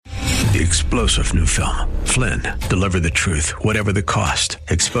The explosive new film, Flynn, deliver the truth, whatever the cost,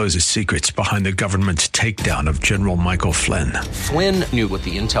 exposes secrets behind the government's takedown of General Michael Flynn. Flynn knew what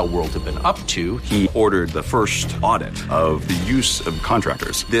the intel world had been up to. He ordered the first audit of the use of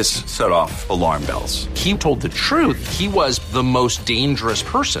contractors. This set off alarm bells. He told the truth. He was the most dangerous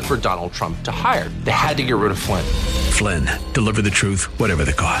person for Donald Trump to hire. They had to get rid of Flynn. Flynn, deliver the truth, whatever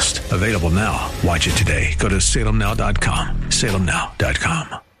the cost. Available now. Watch it today. Go to salemnow.com.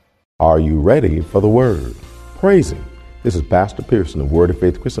 salemnow.com. Are you ready for the word? Praise Him. This is Pastor Pearson of Word of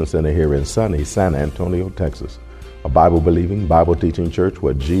Faith Christian Center here in sunny San Antonio, Texas. A Bible-believing, Bible-teaching church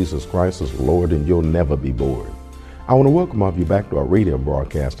where Jesus Christ is Lord and you'll never be bored. I want to welcome all of you back to our radio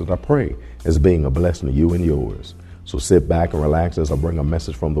broadcast that I pray is being a blessing to you and yours. So sit back and relax as I bring a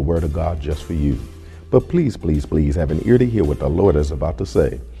message from the Word of God just for you. But please, please, please have an ear to hear what the Lord is about to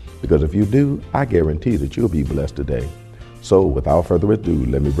say. Because if you do, I guarantee that you'll be blessed today. So without further ado,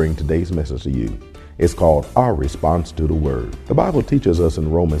 let me bring today's message to you. It's called Our Response to the Word. The Bible teaches us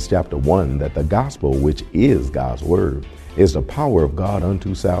in Romans chapter 1 that the gospel, which is God's word, is the power of God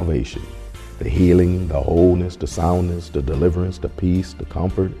unto salvation. The healing, the wholeness, the soundness, the deliverance, the peace, the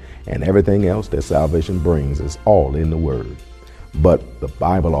comfort, and everything else that salvation brings is all in the word. But the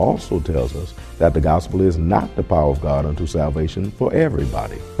Bible also tells us that the gospel is not the power of God unto salvation for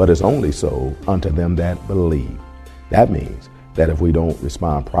everybody, but is only so unto them that believe. That means that if we don't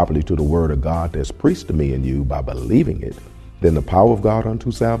respond properly to the word of God that's preached to me and you by believing it, then the power of God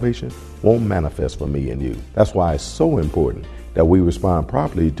unto salvation won't manifest for me and you. That's why it's so important that we respond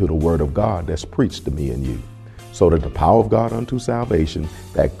properly to the word of God that's preached to me and you, so that the power of God unto salvation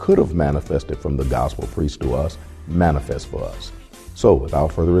that could have manifested from the gospel preached to us manifests for us. So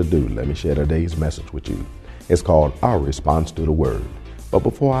without further ado, let me share today's message with you. It's called Our Response to the Word. But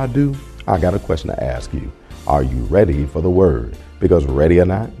before I do, I got a question to ask you. Are you ready for the word? Because ready or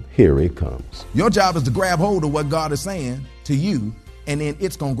not, here it comes. Your job is to grab hold of what God is saying to you, and then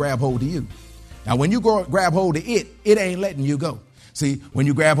it's going to grab hold of you. Now, when you grab hold of it, it ain't letting you go. See, when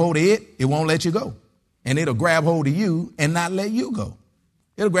you grab hold of it, it won't let you go. And it'll grab hold of you and not let you go.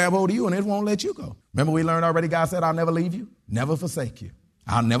 It'll grab hold of you and it won't let you go. Remember we learned already, God said, I'll never leave you, never forsake you.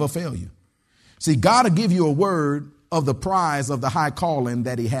 I'll never fail you. See, God will give you a word of the prize of the high calling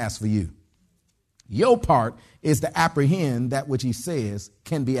that he has for you. Your part is to apprehend that which he says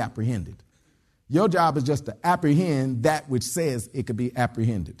can be apprehended. Your job is just to apprehend that which says it could be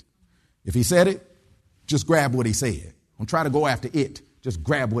apprehended. If he said it, just grab what he said. Don't try to go after it. Just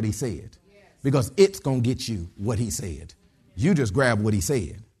grab what he said. Because it's going to get you what he said. You just grab what he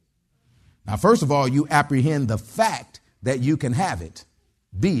said. Now, first of all, you apprehend the fact that you can have it,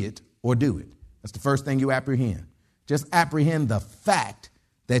 be it, or do it. That's the first thing you apprehend. Just apprehend the fact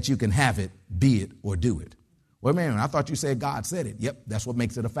that you can have it, be it, or do it. Well, man, I thought you said God said it. Yep, that's what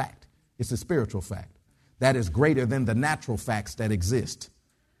makes it a fact. It's a spiritual fact. That is greater than the natural facts that exist.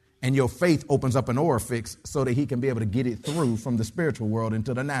 And your faith opens up an orifice so that he can be able to get it through from the spiritual world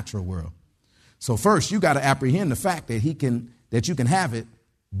into the natural world. So first, you got to apprehend the fact that that you can have it,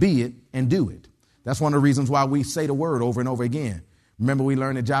 be it, and do it. That's one of the reasons why we say the word over and over again. Remember, we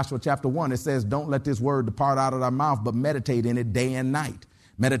learned in Joshua chapter 1, it says, don't let this word depart out of thy mouth, but meditate in it day and night.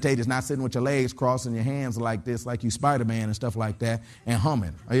 Meditate is not sitting with your legs crossed and your hands like this, like you Spider-Man and stuff like that, and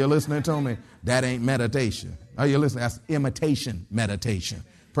humming. Are you listening to me? That ain't meditation. Are you listening? That's imitation meditation.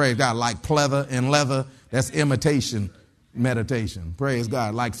 Praise God. Like pleather and leather, that's imitation meditation. Praise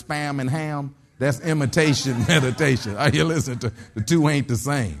God. Like spam and ham, that's imitation meditation. Are you listening to? The two ain't the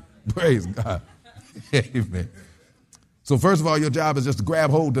same. Praise God. Amen. So first of all, your job is just to grab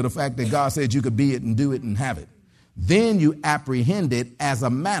hold of the fact that God said you could be it and do it and have it. Then you apprehend it as a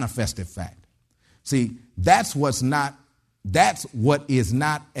manifested fact. See, that's what is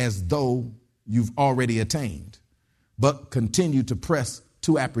not as though you've already attained, but continue to press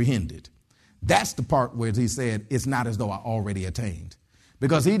to apprehend it. That's the part where he said, it's not as though I already attained.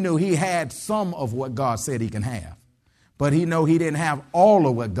 Because he knew he had some of what God said he can have. But he knew he didn't have all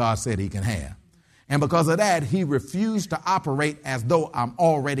of what God said he can have. And because of that, he refused to operate as though I'm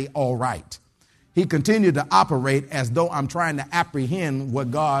already all right. He continued to operate as though I'm trying to apprehend what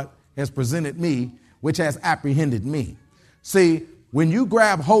God has presented me, which has apprehended me. See, when you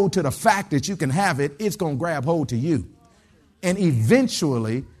grab hold to the fact that you can have it, it's going to grab hold to you. And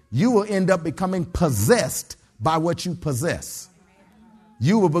eventually, you will end up becoming possessed by what you possess.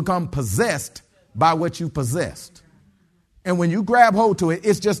 You will become possessed by what you possessed. And when you grab hold to it,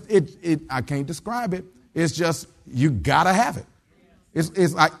 it's just, I can't describe it. It's just, you got to have it.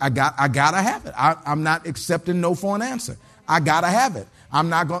 It's like, I got to have it. I'm not accepting no for an answer. I got to have it. I'm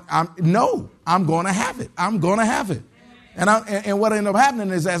going to have it. I'm going to have it. And what ended up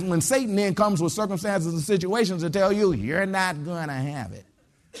happening is that when Satan then comes with circumstances and situations to tell you, you're not going to have it.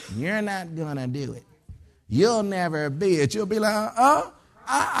 You're not going to do it. You'll never be it. You'll be like,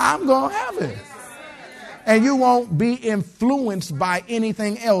 I'm going to have it. And you won't be influenced by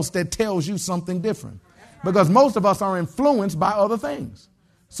anything else that tells you something different. Because most of us are influenced by other things.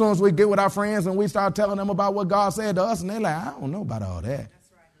 As soon as we get with our friends and we start telling them about what God said to us, and they're like, I don't know about all that.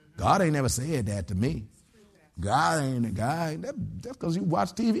 God ain't never said that to me. God ain't a guy. That's because you watch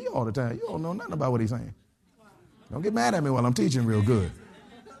TV all the time. You don't know nothing about what he's saying. Don't get mad at me while I'm teaching real good.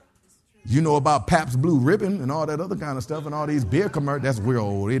 You know about Pabst Blue Ribbon and all that other kind of stuff and all these beer commercials. That's real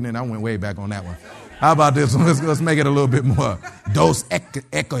old, isn't it? I went way back on that one. How about this one? Let's make it a little bit more. Dos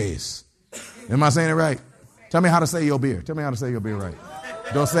Equis. Am I saying it right? Tell me how to say your beer. Tell me how to say your beer right.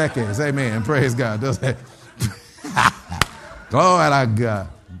 Dos Equis. Amen. Praise God. Dos Equis. Glory to God.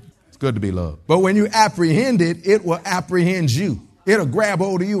 It's good to be loved. But when you apprehend it, it will apprehend you. It'll grab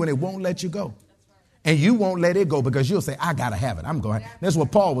hold of you and it won't let you go. And you won't let it go because you'll say, I got to have it. I'm going. That's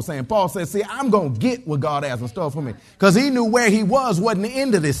what Paul was saying. Paul said, see, I'm going to get what God has in store for me. Because he knew where he wasn't the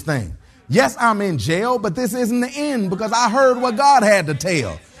end of this thing. Yes, I'm in jail, but this isn't the end because I heard what God had to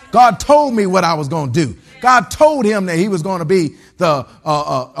tell. God told me what I was going to do. God told him that he was going to be the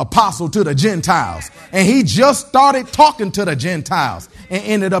apostle to the Gentiles. And he just started talking to the Gentiles and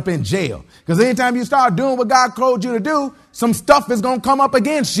ended up in jail. Because anytime you start doing what God told you to do, some stuff is going to come up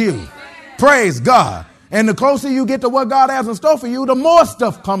against you. Praise God. And the closer you get to what God has in store for you, the more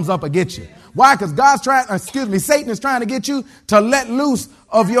stuff comes up against you. Why? Because Satan is trying to get you to let loose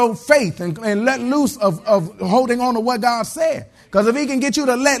of your faith and let loose of holding on to what God said. Because if he can get you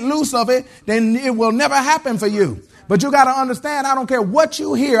to let loose of it, then it will never happen for you. But you got to understand, I don't care what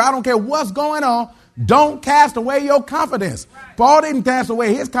you hear. I don't care what's going on. Don't cast away your confidence. Paul didn't cast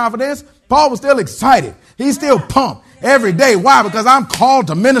away his confidence. Paul was still excited. He's still pumped every day. Why? Because I'm called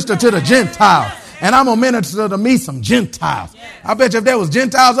to minister to the Gentiles. And I'm going to minister to me some Gentiles. I bet you if there was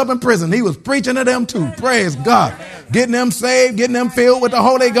Gentiles up in prison, he was preaching to them too. Praise God. Getting them saved, getting them filled with the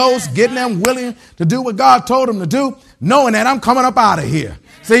Holy Ghost, getting them willing to do what God told them to do, knowing that I'm coming up out of here.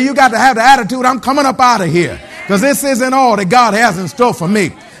 See, you got to have the attitude, I'm coming up out of here. Because this isn't all that God has in store for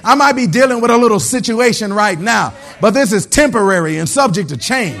me. I might be dealing with a little situation right now, but this is temporary and subject to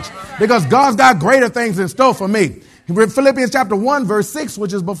change because God's got greater things in store for me. Philippians chapter 1, verse 6,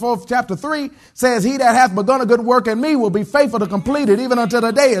 which is before chapter 3, says, he that hath begun a good work in me will be faithful to complete it even until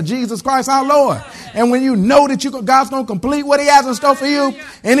the day of Jesus Christ our Lord. And when you know that God's going to complete what he has in store for you,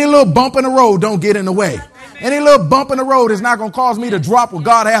 any little bump in the road don't get in the way. Any little bump in the road is not going to cause me to drop what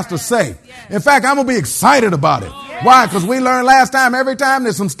God has to say. In fact, I'm going to be excited about it. Why? Because we learned last time, every time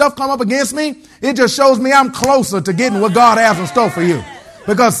there's some stuff come up against me, it just shows me I'm closer to getting what God has in store for you.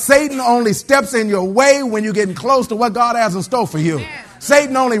 Because Satan only steps in your way when you're getting close to what God has in store for you.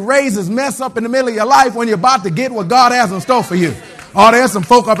 Satan only raises mess up in the middle of your life when you're about to get what God has in store for you. Oh, there's some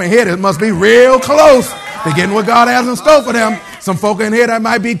folk up in here that must be real close to getting what God has in store for them. Some folk in here that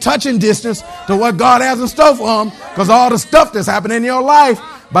might be touching distance to what God has in store for them because all the stuff that's happening in your life.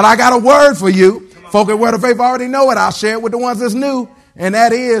 But I got a word for you. Folk at Word of Faith already know it. I'll share it with the ones that's new. And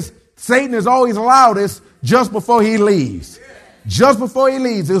that is, Satan is always loudest just before he leaves. Just before he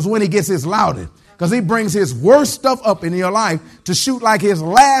leaves is when he gets his loudest. Because he brings his worst stuff up in your life to shoot like his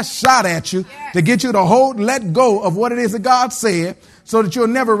last shot at you, to get you to let go of what it is that God said, so that you'll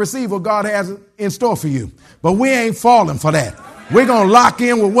never receive what God has in store for you. But we ain't falling for that. We're going to lock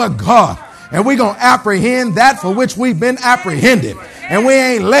in with what God, and we're going to apprehend that for which we've been apprehended. And we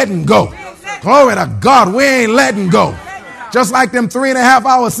ain't letting go. Glory to God, we ain't letting go. Just like them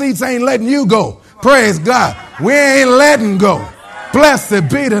 3.5-hour seats ain't letting you go. Praise God. We ain't letting go.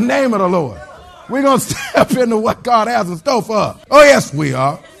 Blessed be the name of the Lord. We're going to step into what God has in store for us. Oh, yes, we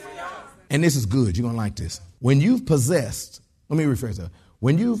are. And this is good. You're going to like this. When you've possessed, let me rephrase that.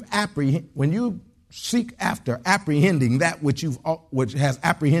 When you seek after apprehending that which has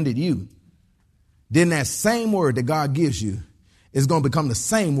apprehended you, then that same word that God gives you is going to become the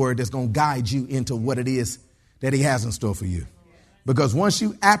same word that's going to guide you into what it is that he has in store for you. Because once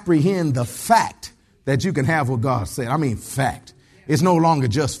you apprehend the fact that you can have what God said, I mean fact, it's no longer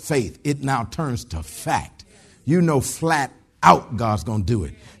just faith. It now turns to fact. You know flat out God's going to do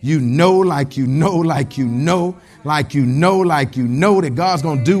it. You know like you know like you know like you know like you know that God's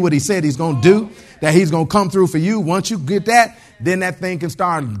going to do what he said he's going to do, that he's going to come through for you. Once you get that, then that thing can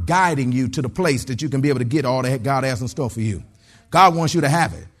start guiding you to the place that you can be able to get all that God has in store for you. God wants you to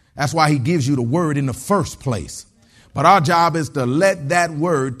have it. That's why he gives you the word in the first place. But our job is to let that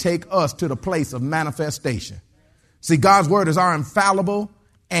word take us to the place of manifestation. See, God's word is our infallible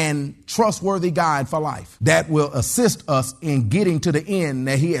and trustworthy guide for life that will assist us in getting to the end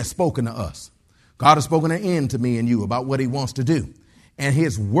that he has spoken to us. God has spoken an end to me and you about what he wants to do. And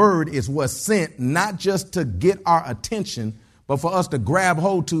his word is what's sent not just to get our attention, but for us to grab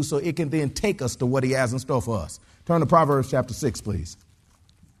hold to so it can then take us to what he has in store for us. Turn to Proverbs chapter 6, please.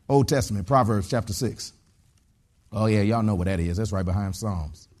 Old Testament, Proverbs chapter 6. Oh, yeah, y'all know what that is. That's right behind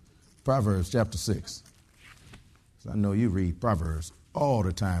Psalms. Proverbs chapter 6. I know you read Proverbs all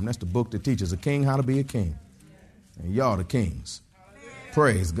the time. That's the book that teaches a king how to be a king. And y'all the kings.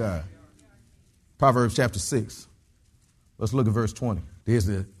 Praise God. Proverbs chapter 6. Let's look at verse 20. There's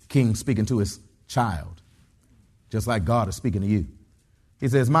the king speaking to his child, just like God is speaking to you. He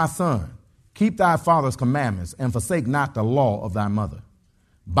says, my son, keep thy father's commandments and forsake not the law of thy mother.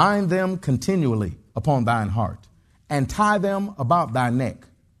 Bind them continually upon thine heart and tie them about thy neck.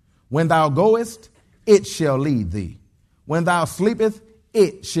 When thou goest, it shall lead thee. When thou sleepest,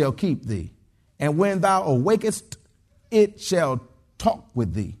 it shall keep thee. And when thou awakest, it shall talk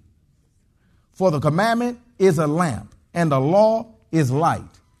with thee. For the commandment is a lamp, and the law is light,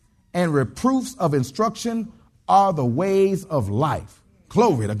 and reproofs of instruction are the ways of life.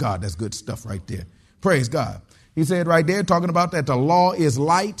 Glory to God. That's good stuff right there. Praise God. He said right there, talking about that the law is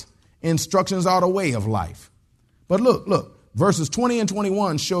light, instructions are the way of life. But look, verses 20 and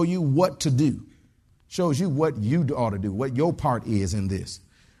 21 show you what to do. Shows you what you ought to do, what your part is in this.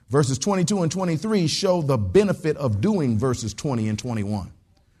 Verses 22 and 23 show the benefit of doing verses 20 and 21.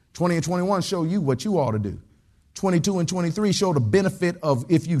 20 and 21 show you what you ought to do. 22 and 23 show the benefit of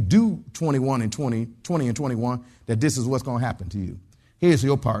if you do 21 and 20 and 21, that this is what's going to happen to you. Here's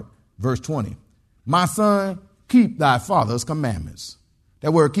your part, verse 20. My son, keep thy father's commandments.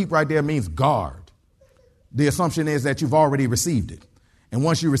 That word keep right there means guard. The assumption is that you've already received it. And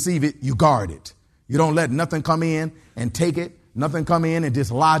once you receive it, you guard it. You don't let nothing come in and take it, nothing come in and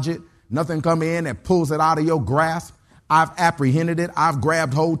dislodge it, nothing come in and pulls it out of your grasp. I've apprehended it, I've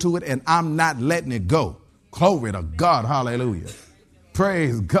grabbed hold to it, and I'm not letting it go. Glory to God, hallelujah.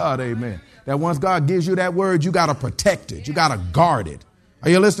 Praise God, amen. That once God gives you that word, you got to protect it, you got to guard it. Are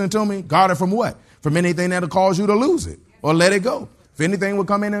you listening to me? Guard it from what? From anything that'll cause you to lose it or let it go. If anything will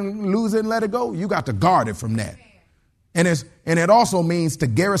come in and lose it and let it go, you got to guard it from that. And it also means to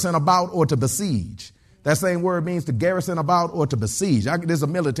garrison about or to besiege. That same word means to garrison about or to besiege. This is a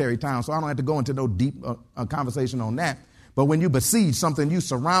military town, so I don't have to go into no deep conversation on that. But when you besiege something, you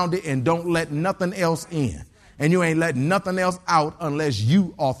surround it and don't let nothing else in. And you ain't letting nothing else out unless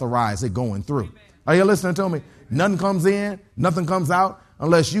you authorize it going through. Are you listening to me? Nothing comes in, nothing comes out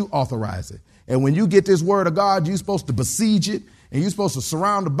unless you authorize it. And when you get this word of God, you're supposed to besiege it. And you're supposed to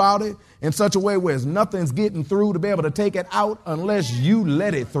surround about it in such a way where nothing's getting through to be able to take it out unless you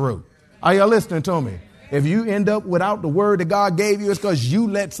let it through. Are you listening to me? If you end up without the word that God gave you, it's because you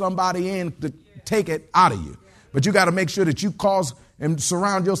let somebody in to take it out of you. But you got to make sure that you cause and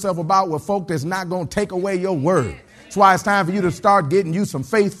surround yourself about with folk that's not going to take away your word. That's why it's time for you to start getting you some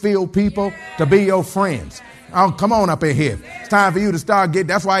faith-filled people to be your friends. Oh, come on up in here. It's time for you to start getting.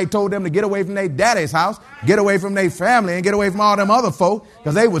 That's why he told them to get away from their daddy's house, get away from their family, and get away from all them other folk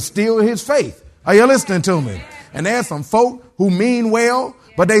because they would steal his faith. Are you listening to me? And there's some folk who mean well,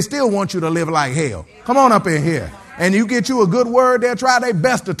 but they still want you to live like hell. Come on up in here. And you get you a good word, they'll try their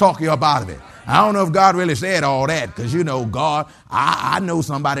best to talk you up out of it. I don't know if God really said all that because, you know, God, I know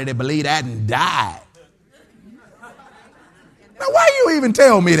somebody that believed that and died. Now, why you even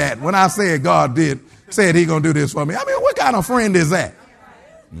tell me that when I said God said he going to do this for me? I mean, what kind of friend is that?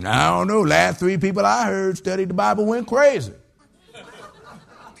 I don't know. Last 3 people I heard studied the Bible went crazy.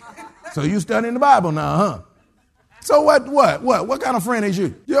 So you studying the Bible now, huh? So what kind of friend is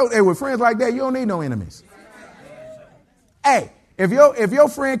you? Hey, with friends like that, you don't need no enemies. Hey, if your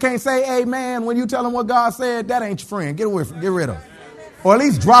friend can't say amen when you tell him what God said, that ain't your friend. Get rid of him. Or at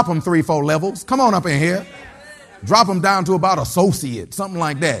least drop him 3-4 levels. Come on up in here. Drop them down to about associate, something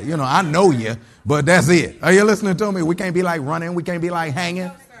like that. You know, I know you, but that's it. Are you listening to me? We can't be like running. We can't be like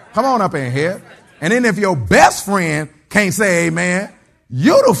hanging. Come on up in here. And then if your best friend can't say amen,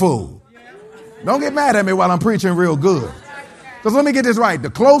 you're the fool. Don't get mad at me while I'm preaching real good. Because let me get this right.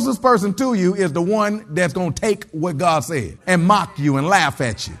 The closest person to you is the one that's going to take what God said and mock you and laugh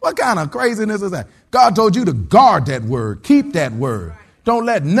at you. What kind of craziness is that? God told you to guard that word. Keep that word. Don't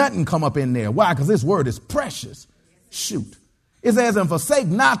let nothing come up in there. Why? Because this word is precious. Shoot. It says, and forsake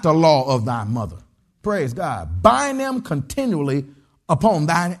not the law of thy mother. Praise God. Bind them continually upon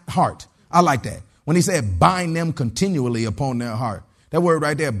thine heart. I like that. When he said bind them continually upon their heart. That word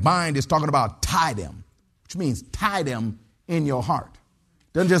right there, bind, is talking about tie them, which means tie them in your heart.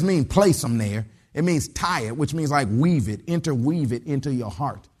 Doesn't just mean place them there. It means tie it, which means like weave it, interweave it into your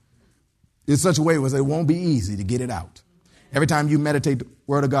heart. In such a way where it won't be easy to get it out. Every time you meditate the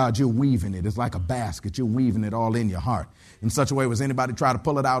word of God, you're weaving it. It's like a basket. You're weaving it all in your heart. In such a way as anybody try to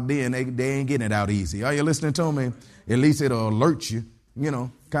pull it out then, they ain't getting it out easy. Are you listening to me? At least it'll alert you,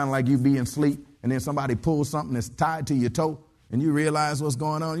 kind of like you be in sleep and then somebody pulls something that's tied to your toe and you realize what's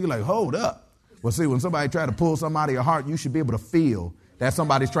going on. You're like, hold up. Well, see, when somebody try to pull something out of your heart, you should be able to feel that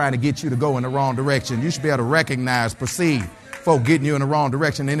somebody's trying to get you to go in the wrong direction. You should be able to recognize, perceive folk getting you in the wrong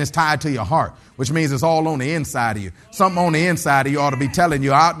direction, and it's tied to your heart, which means it's all on the inside of you. Something on the inside of you ought to be telling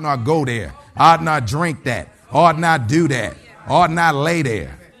you, I ought not go there. I ought not drink that. I ought not do that. I ought not lay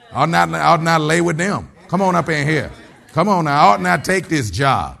there. I ought not lay with them. Come on up in here. Come on now. I ought not take this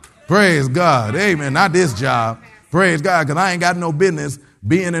job. Praise God. Amen. Not this job. Praise God, because I ain't got no business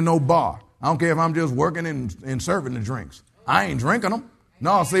being in no bar. I don't care if I'm just working and serving the drinks. I ain't drinking them.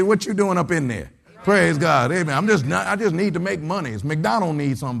 No, see what you doing up in there. Praise God. Amen. I just need to make money. It's McDonald's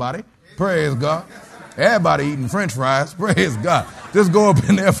needs somebody. Praise God. Everybody eating French fries. Praise God. Just go up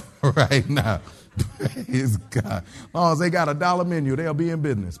in there for right now. Praise God. As long as they got $1 menu, they'll be in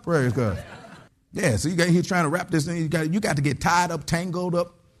business. Praise God. Yeah, so he's trying to wrap this thing. You got to get tied up, tangled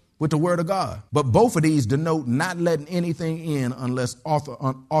up with the word of God. But both of these denote not letting anything in unless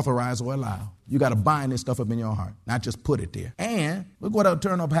authorized or allowed. You got to bind this stuff up in your heart, not just put it there. And look what'll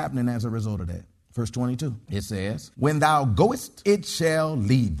turn up happening as a result of that. Verse 22, it says, when thou goest, it shall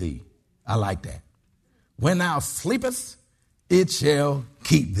lead thee. I like that. When thou sleepest, it shall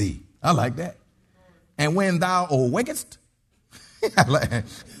keep thee. I like that. And when thou awakest,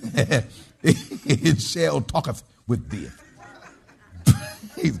 it shall talketh with thee.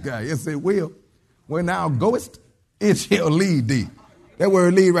 Praise God. Yes, it will. When thou goest, it shall lead thee. That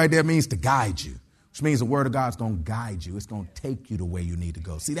word lead right there means to guide you, which means the word of God's going to guide you. It's going to take you the way you need to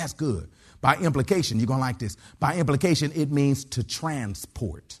go. See, that's good. By implication, you're going to like this. By implication, it means to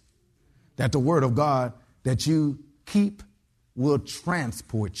transport. That the word of God that you keep will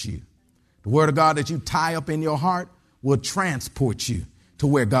transport you. The word of God that you tie up in your heart will transport you to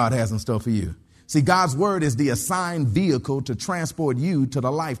where God has in store for you. See, God's word is the assigned vehicle to transport you to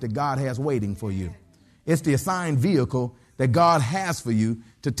the life that God has waiting for you. It's the assigned vehicle that God has for you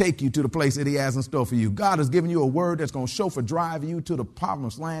to take you to the place that he has in store for you. God has given you a word that's going to chauffeur drive you to the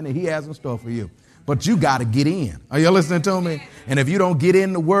promised land that he has in store for you. But you got to get in. Are you listening to me? And if you don't get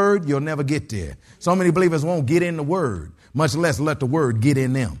in the word, you'll never get there. So many believers won't get in the word, much less let the word get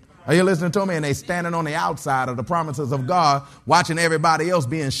in them. Are you listening to me? And they standing on the outside of the promises of God, watching everybody else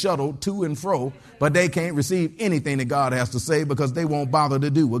being shuttled to and fro, but they can't receive anything that God has to say because they won't bother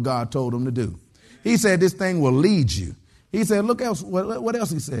to do what God told them to do. He said this thing will lead you. He said, look else. What else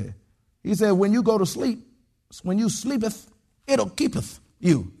he said? He said, when you go to sleep, when you sleepeth, it'll keepeth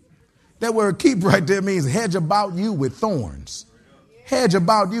you. That word keep right there means hedge about you with thorns. Hedge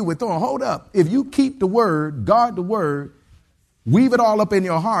about you with thorns. Hold up. If you keep the word, guard the word, weave it all up in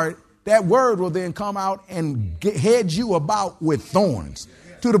your heart, that word will then come out and hedge you about with thorns.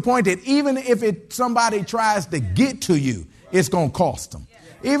 To the point that even if somebody tries to get to you, it's going to cost them.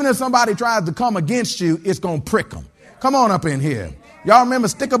 Even if somebody tries to come against you, it's going to prick them. Come on up in here. Y'all remember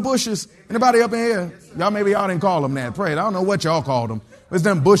sticker bushes? Anybody up in here? Maybe y'all didn't call them that. Praise. I don't know what y'all called them. It's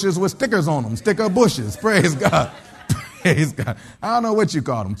them bushes with stickers on them. Sticker bushes. Praise God. Praise God. I don't know what you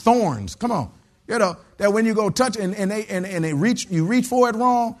call them. Thorns. Come on. You know, that when you go touch and you reach for it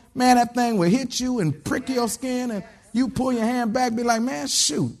wrong, man, that thing will hit you and prick your skin and you pull your hand back, be like, man,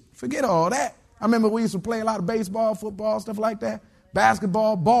 shoot, forget all that. I remember we used to play a lot of baseball, football, stuff like that.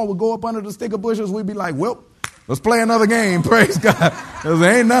 Basketball, ball would go up under the sticker bushes. We'd be like, well, let's play another game. Praise God. Because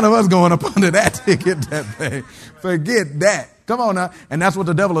there ain't none of us going up under that to get that thing. Forget that. Come on now. And that's what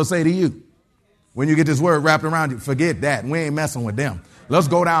the devil will say to you. When you get this word wrapped around you, forget that. We ain't messing with them. Let's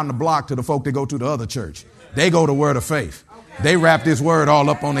go down the block to the folk that go to the other church. They go to Word of Faith. They wrap this word all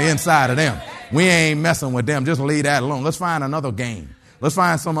up on the inside of them. We ain't messing with them. Just leave that alone. Let's find another game. Let's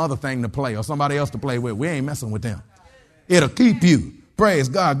find some other thing to play or somebody else to play with. We ain't messing with them. It'll keep you. Praise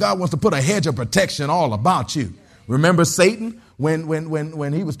God. God wants to put a hedge of protection all about you. Remember Satan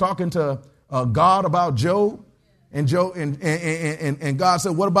when he was talking to God about Job? And God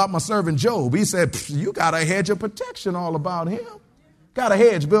said, what about my servant Job? He said, you got a hedge of protection all about him. Got a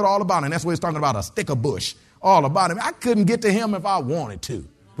hedge built all about him. That's what he's talking about, a sticker bush all about him. I couldn't get to him if I wanted to.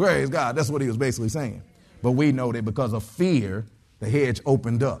 Praise God. That's what he was basically saying. But we know that because of fear, the hedge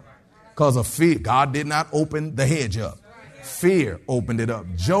opened up. Because of fear, God did not open the hedge up. Fear opened it up.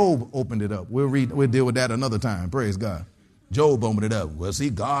 Job opened it up. We'll deal with that another time. Praise God. Job opened it up. Well, see,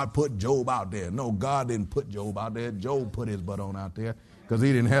 God put Job out there. No, God didn't put Job out there. Job put his butt on out there. because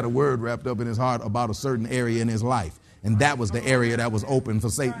he didn't have a word wrapped up in his heart about a certain area in his life. And that was the area that was open for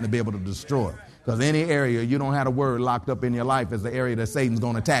Satan to be able to destroy. Because any area you don't have a word locked up in your life is the area that Satan's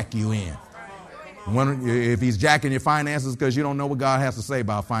going to attack you in. If he's jacking your finances because you don't know what God has to say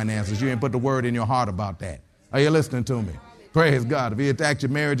about finances, you ain't put the word in your heart about that. Are you listening to me? Praise God. If he attacked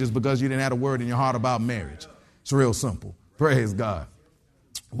your marriages because you didn't have a word in your heart about marriage, it's real simple. Praise God.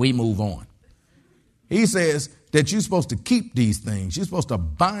 We move on. He says that you're supposed to keep these things. You're supposed to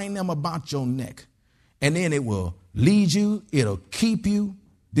bind them about your neck. And then it will lead you. It'll keep you.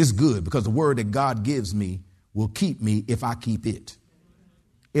 This is good because the word that God gives me will keep me if I keep it.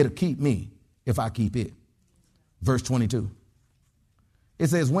 It'll keep me if I keep it. Verse 22. It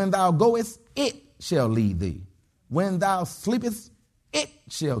says, when thou goest, it shall lead thee. When thou sleepest, it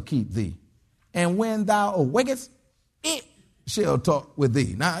shall keep thee. And when thou awakest, it shall talk with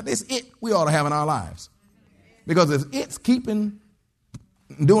thee. Now, this it we ought to have in our lives. Because if it's keeping,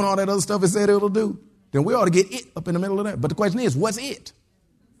 doing all that other stuff it said it'll do, then we ought to get it up in the middle of that. But the question is, what's it?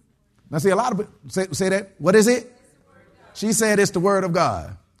 Now, see, a lot of people say that. What is it? She said it's the word of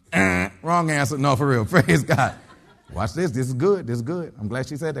God. Wrong answer. No, for real. Praise God. Watch this. This is good. This is good. I'm glad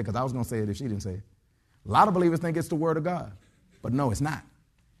she said that because I was going to say it if she didn't say it. A lot of believers think it's the word of God. But no, it's not.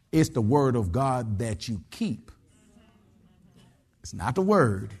 It's the word of God that you keep. It's not the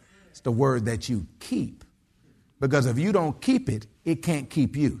word. It's the word that you keep. Because if you don't keep it, it can't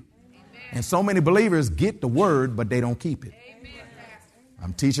keep you. Amen. And so many believers get the word, but they don't keep it. Amen.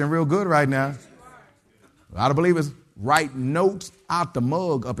 I'm teaching real good right now. A lot of believers write notes out the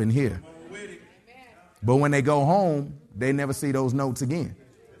mug up in here. But when they go home, they never see those notes again.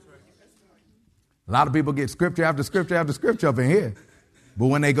 A lot of people get scripture after scripture after scripture up in here. But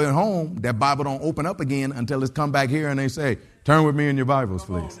when they go home, that Bible don't open up again until it's come back here and they say, turn with me in your Bibles,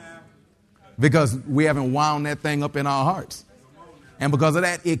 please. Because we haven't wound that thing up in our hearts. And because of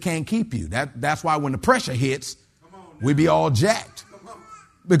that, it can't keep you. That's why when the pressure hits, we be all jacked.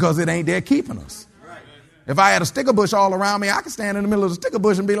 Because it ain't there keeping us. If I had a sticker bush all around me, I could stand in the middle of the sticker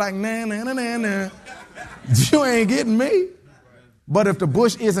bush and be like, nah, nah, nah, nah, nah. You ain't getting me. But if the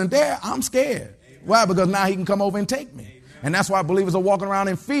bush isn't there, I'm scared. Why? Because now he can come over and take me. And that's why believers are walking around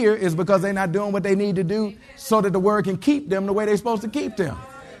in fear, is because they're not doing what they need to do so that the word can keep them the way they're supposed to keep them.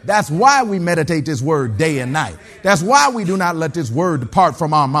 That's why we meditate this word day and night. That's why we do not let this word depart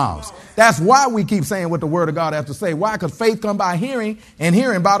from our mouths. That's why we keep saying what the word of God has to say. Why? Because faith comes by hearing, and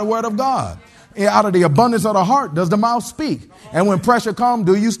hearing by the word of God. Out of the abundance of the heart does the mouth speak. And when pressure comes,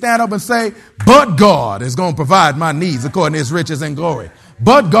 do you stand up and say, but God is going to provide my needs according to his riches and glory.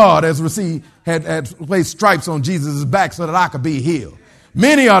 But God has had placed stripes on Jesus' back so that I could be healed.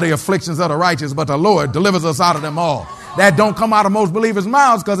 Many are the afflictions of the righteous, but the Lord delivers us out of them all. That don't come out of most believers'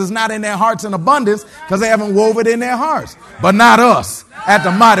 mouths because it's not in their hearts in abundance because they haven't woven it in their hearts. But not us at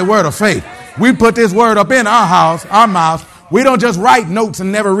the mighty word of faith. We put this word up in our house, our mouths. We don't just write notes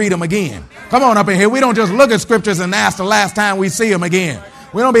and never read them again. Come on up in here. We don't just look at scriptures and ask the last time we see them again.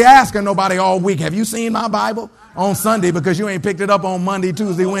 We don't be asking nobody all week, have you seen my Bible on Sunday? Because you ain't picked it up on Monday,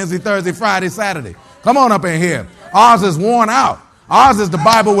 Tuesday, Wednesday, Thursday, Friday, Saturday. Come on up in here. Ours is worn out. Ours is the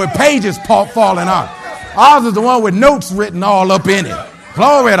Bible with pages falling out. Ours is the one with notes written all up in it.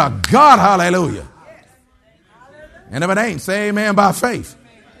 Glory to God. Hallelujah. And if it ain't, say amen by faith.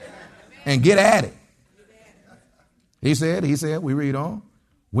 And get at it. He said, we read on.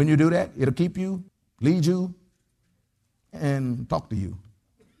 When you do that, it'll keep you, lead you, and talk to you.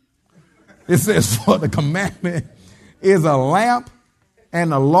 It says, for the commandment is a lamp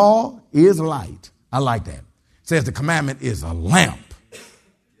and the law is light. I like that. It says the commandment is a lamp.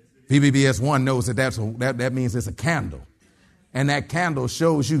 PBBS 1 knows that means it's a candle. And that candle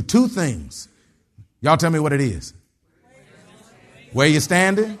shows you two things. Y'all tell me what it is. Where you're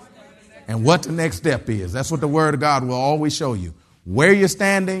standing and what the next step is. That's what the word of God will always show you. Where you're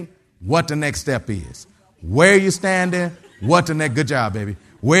standing, what the next step is. Where you're standing, what the next, good job, baby.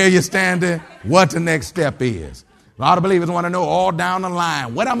 Where you're standing, what the next step is. A lot of believers want to know all down the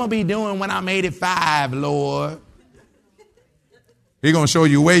line, what I'm going to be doing when I'm 85, Lord. He's going to show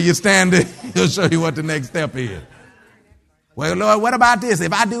you where you're standing. He'll show you what the next step is. Well, Lord, what about this?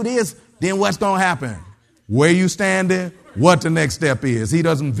 If I do this, then what's going to happen? Where you standing, what the next step is. He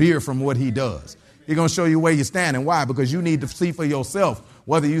doesn't veer from what he does. He's going to show you where you're standing. Why? Because you need to see for yourself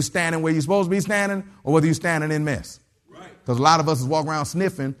whether you're standing where you're supposed to be standing or whether you're standing in mess. Because a lot of us is walking around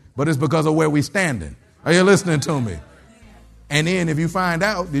sniffing, but it's because of where we're standing. Are you listening to me? And then if you find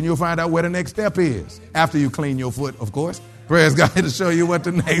out, then you'll find out where the next step is. After you clean your foot, of course. Praise God to show you what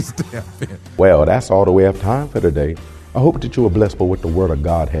the next step is. Well, that's all that we have time for today. I hope that you were blessed by what the Word of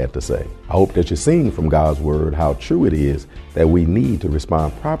God had to say. I hope that you're seeing from God's Word how true it is that we need to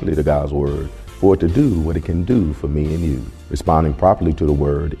respond properly to God's Word for it to do what it can do for me and you. Responding properly to the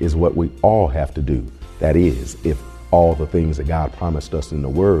Word is what we all have to do. That is, if all the things that God promised us in the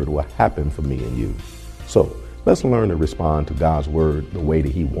Word will happen for me and you. So let's learn to respond to God's Word the way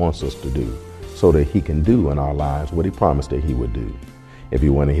that He wants us to do, so that He can do in our lives what He promised that He would do. If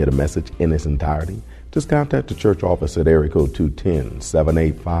you want to hear the message in its entirety, just contact the church office at area code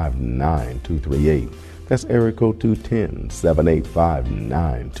 210-785-9238. That's area code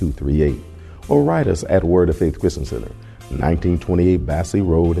 210-785-9238. Or write us at Word of Faith Christian Center, 1928 Basse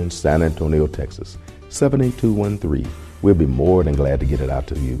Road in San Antonio, Texas, 78213. We'll be more than glad to get it out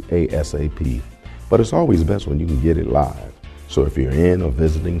to you ASAP. But it's always best when you can get it live. So if you're in or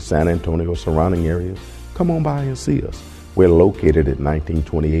visiting San Antonio surrounding areas, come on by and see us. We're located at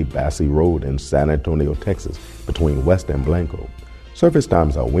 1928 Basse Road in San Antonio, Texas, between West and Blanco. Service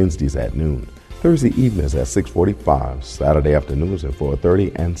times are Wednesdays at noon, Thursday evenings at 6:45, Saturday afternoons at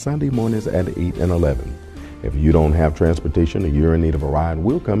 4:30, and Sunday mornings at 8 and 11. If you don't have transportation or you're in need of a ride,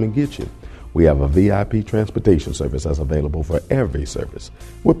 we'll come and get you. We have a VIP transportation service that's available for every service.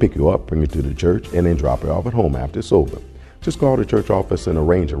 We'll pick you up, bring you to the church, and then drop you off at home after it's over. Just call the church office and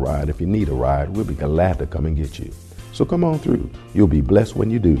arrange a ride. If you need a ride, we'll be glad to come and get you. So come on through. You'll be blessed when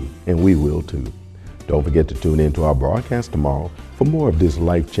you do, and we will too. Don't forget to tune in to our broadcast tomorrow for more of this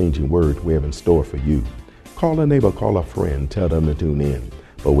life-changing word we have in store for you. Call a neighbor, call a friend, tell them to tune in.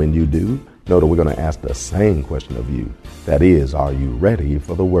 But when you do, know that we're going to ask the same question of you. That is, are you ready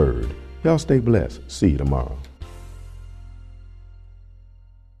for the word? Y'all stay blessed. See you tomorrow.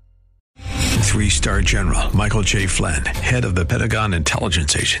 3-star General Michael J. Flynn, head of the Pentagon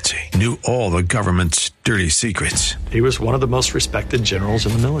Intelligence Agency, knew all the government's dirty secrets. He was one of the most respected generals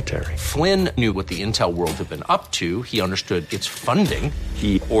in the military. Flynn knew what the intel world had been up to. He understood its funding.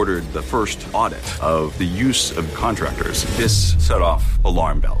 He ordered the first audit of the use of contractors. This set off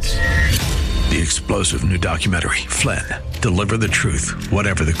alarm bells. The explosive new documentary, Flynn, Deliver the Truth,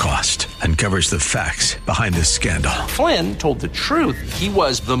 Whatever the Cost, uncovers the facts behind this scandal. Flynn told the truth. He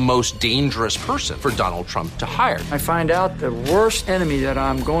was the most dangerous person for Donald Trump to hire. I find out the worst enemy that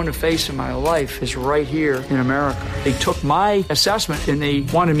I'm going to face in my life is right here in America. They took my assessment and they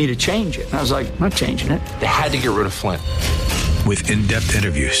wanted me to change it. And I was like, I'm not changing it. They had to get rid of Flynn. With in-depth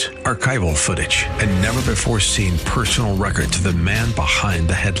interviews, archival footage, and never-before-seen personal records of the man behind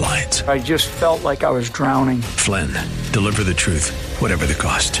the headlines. I just felt like I was drowning. Flynn, Deliver the Truth, Whatever the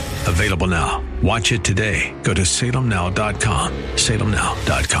Cost. Available now. Watch it today. Go to salemnow.com.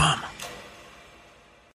 salemnow.com.